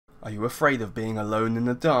Are you afraid of being alone in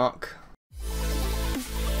the dark?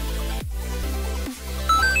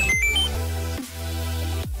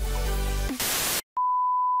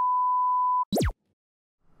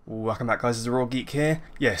 Welcome back, guys, it's the Raw Geek here.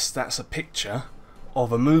 Yes, that's a picture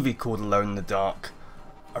of a movie called Alone in the Dark.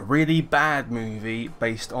 A really bad movie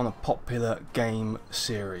based on a popular game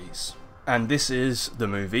series. And this is the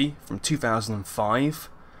movie from 2005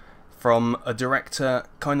 from a director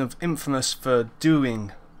kind of infamous for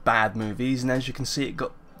doing bad movies, and as you can see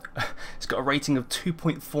it's got a rating of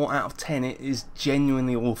 2.4 out of 10. It is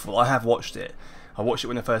genuinely awful. I have watched it. I watched it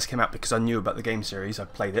when it first came out because I knew about the game series. I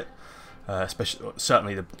played it.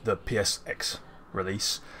 Certainly the PSX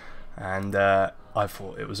release, and I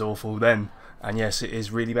thought it was awful then, and yes, it is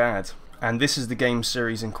really bad. And this is the game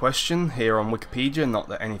series in question here on Wikipedia. Not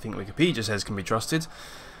that anything Wikipedia says can be trusted,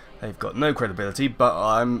 they've got no credibility, but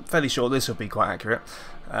I'm fairly sure this will be quite accurate.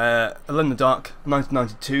 Alone in the Dark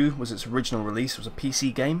 1992 was its original release. It was a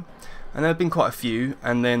PC game, and there have been quite a few,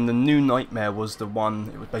 and then The New Nightmare was the one.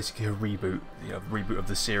 It was basically a reboot, reboot of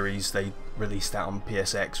the series. They released that on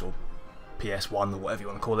PSX or PS1 or whatever you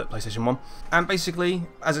want to call it, PlayStation 1. And basically,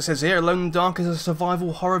 as it says here, Alone in the Dark is a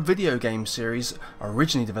survival horror video game series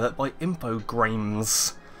originally developed by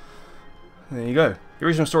Infogrames. There you go. The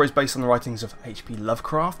original story is based on the writings of H.P.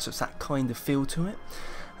 Lovecraft, so it's that kind of feel to it.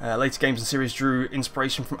 Later games and series drew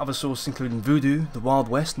inspiration from other sources including Voodoo, The Wild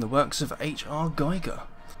West, and the works of H.R. Geiger.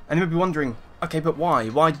 And you may be wondering, okay, but why?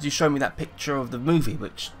 Why did you show me that picture of the movie,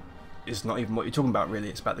 which is not even what you're talking about really,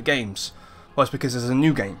 it's about the games? Well, it's because there's a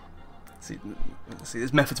new game. See,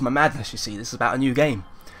 there's method to my madness, you see. This is about a new game.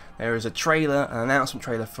 There is a trailer, an announcement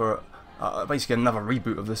trailer for basically another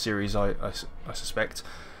reboot of the series, I suspect,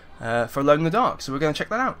 for Alone in the Dark. So we're going to check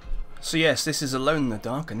that out. So yes, this is Alone in the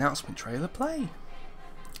Dark announcement trailer play.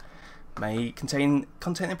 May contain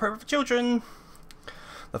content inappropriate for children.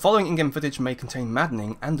 The following in-game footage may contain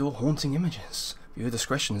maddening and or haunting images. Viewer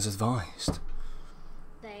discretion is advised.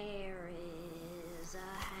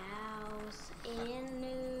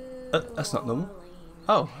 That's not normal.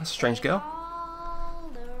 Oh, that's a strange girl.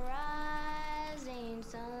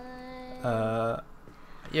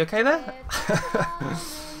 You okay there?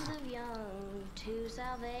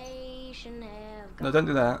 No, don't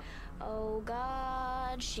do that. Oh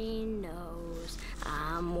God, she knows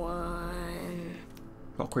I'm one.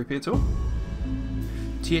 Not creepy at all.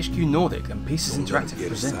 THQ Nordic and Pieces Interactive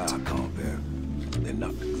present. They're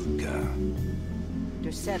not the good guy.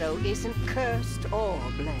 Derceto isn't cursed or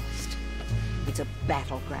blessed. It's a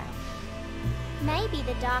battleground. Maybe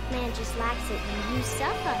the Dark Man just likes it when you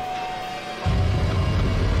suffer.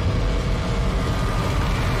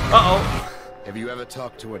 Uh-oh. Have you ever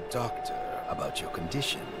talked to a doctor about your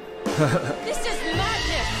condition? This is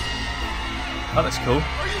madness! Oh, that's cool.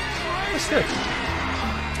 That's good.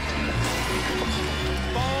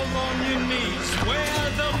 Fall on your knees, wear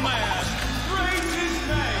the mask, praise his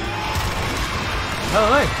name.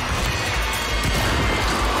 Hello.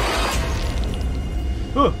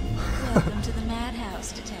 Welcome to the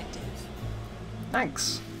madhouse, detective.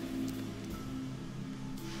 Thanks.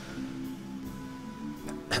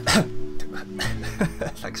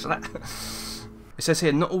 Thanks for that. It says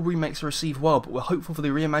here, not all remakes are received well, but we're hopeful for the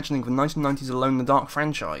reimagining of the 1990s Alone in the Dark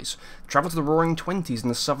franchise. Travel to the Roaring Twenties in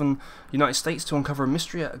the southern United States to uncover a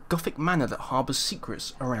mystery at a gothic manor that harbours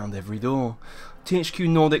secrets around every door. THQ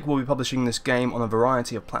Nordic will be publishing this game on a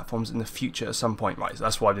variety of platforms in the future at some point. Right, so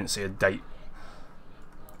that's why I didn't see a date.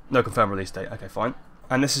 No confirmed release date, okay, fine.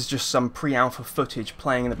 And this is just some pre-alpha footage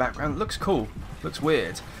playing in the background. It looks cool, looks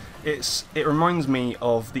weird. It reminds me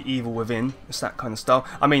of The Evil Within. It's that kind of style.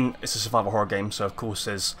 I mean, it's a survival horror game, so of course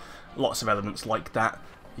there's lots of elements like that.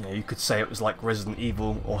 You know, you could say it was like Resident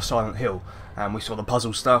Evil or Silent Hill, and we saw the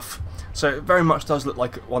puzzle stuff. So it very much does look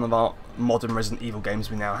like one of our modern Resident Evil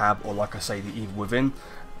games we now have, or like I say, The Evil Within.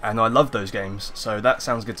 And I love those games, so that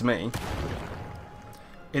sounds good to me.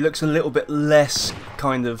 It looks a little bit less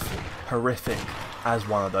kind of horrific as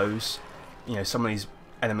one of those. You know, some of these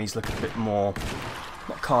enemies look a bit more,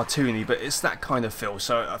 not cartoony, but it's that kind of feel,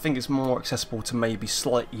 so I think it's more accessible to maybe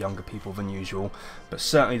slightly younger people than usual, but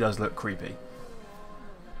certainly does look creepy.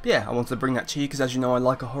 But yeah, I wanted to bring that to you because, as you know, I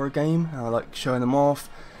like a horror game, and I like showing them off,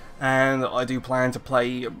 and I do plan to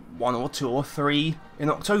play 1 or 2 or 3 in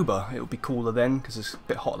October. It'll be cooler then because it's a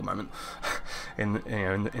bit hot at the moment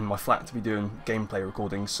in my flat to be doing gameplay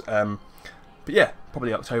recordings. But yeah,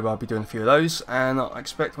 probably October I'll be doing a few of those, and I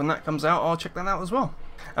expect when that comes out I'll check that out as well.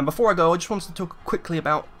 And before I go, I just wanted to talk quickly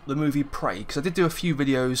about the movie Prey, because I did do a few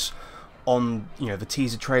videos on, you know, the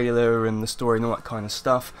teaser trailer and the story and all that kind of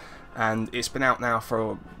stuff, and it's been out now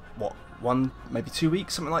for what, 1, maybe 2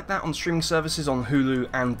 weeks, something like that, on streaming services on Hulu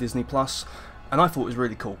and Disney Plus, and I thought it was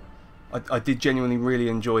really cool. I did genuinely really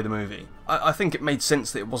enjoy the movie. I think it made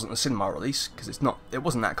sense that it wasn't a cinema release, because it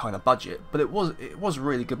wasn't that kind of budget, but it was a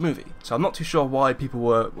really good movie. So I'm not too sure why people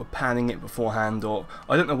were panning it beforehand, or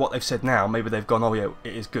I don't know what they've said now. Maybe they've gone, oh yeah,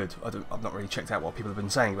 it is good. I've not really checked out what people have been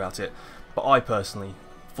saying about it, but I personally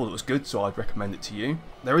thought it was good, so I'd recommend it to you.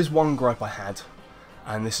 There is one gripe I had,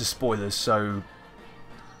 and this is spoilers, so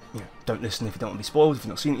don't listen if you don't want to be spoiled, if you've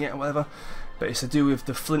not seen it yet or whatever. But it's to do with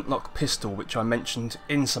the flintlock pistol, which I mentioned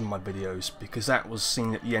in some of my videos, because that was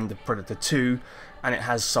seen at the end of Predator 2, and it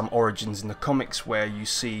has some origins in the comics where you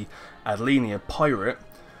see Adeline, a pirate,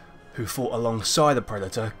 who fought alongside the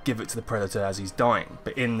Predator, give it to the Predator as he's dying.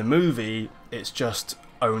 But in the movie, it's just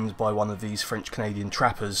owned by one of these French-Canadian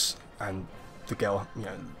trappers, and the girl,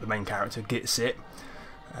 the main character, gets it,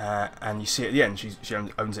 and you see it at the end, she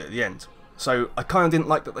owns it at the end. So I kind of didn't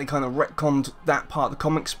like that they kind of retconned that part of the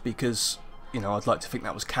comics, because I'd like to think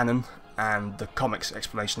that was canon, and the comics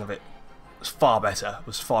explanation of it was far better,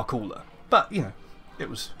 was far cooler. But, it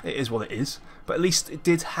is what it is. But at least it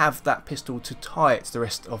did have that pistol to tie it to the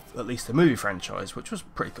rest of at least the movie franchise, which was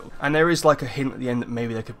pretty cool. And there is like a hint at the end that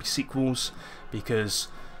maybe there could be sequels, because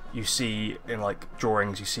you see in like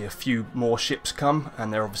drawings, you see a few more ships come,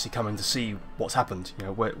 and they're obviously coming to see what's happened.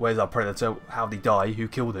 Where's our Predator? How'd he die? Who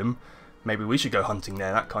killed him? Maybe we should go hunting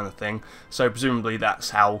there, that kind of thing. So presumably that's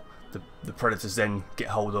how the Predators then get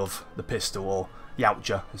hold of the pistol, or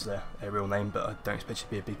Yautja is their real name, but I don't expect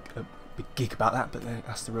you to be a big geek about that, but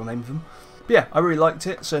that's the real name of them. But yeah, I really liked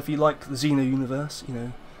it, so if you like the Xeno universe,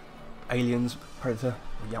 aliens, Predator,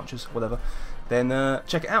 or Yautjas, whatever, then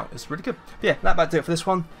check it out, it's really good. But yeah, that about do it for this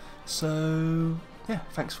one, so yeah,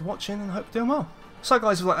 thanks for watching, and I hope you're doing well. So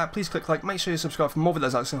guys, if you like that, please click like, make sure you subscribe for more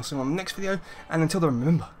videos like this, and I'll see you on the next video, and until then,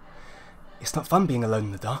 remember, it's not fun being alone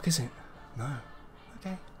in the dark, is it? No.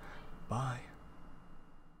 Okay. Bye.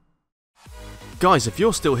 Guys, if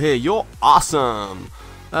you're still here, you're awesome!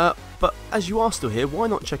 But as you are still here, why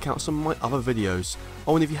not check out some of my other videos?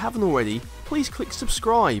 Oh, and if you haven't already, please click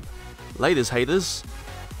subscribe. Laters, haters.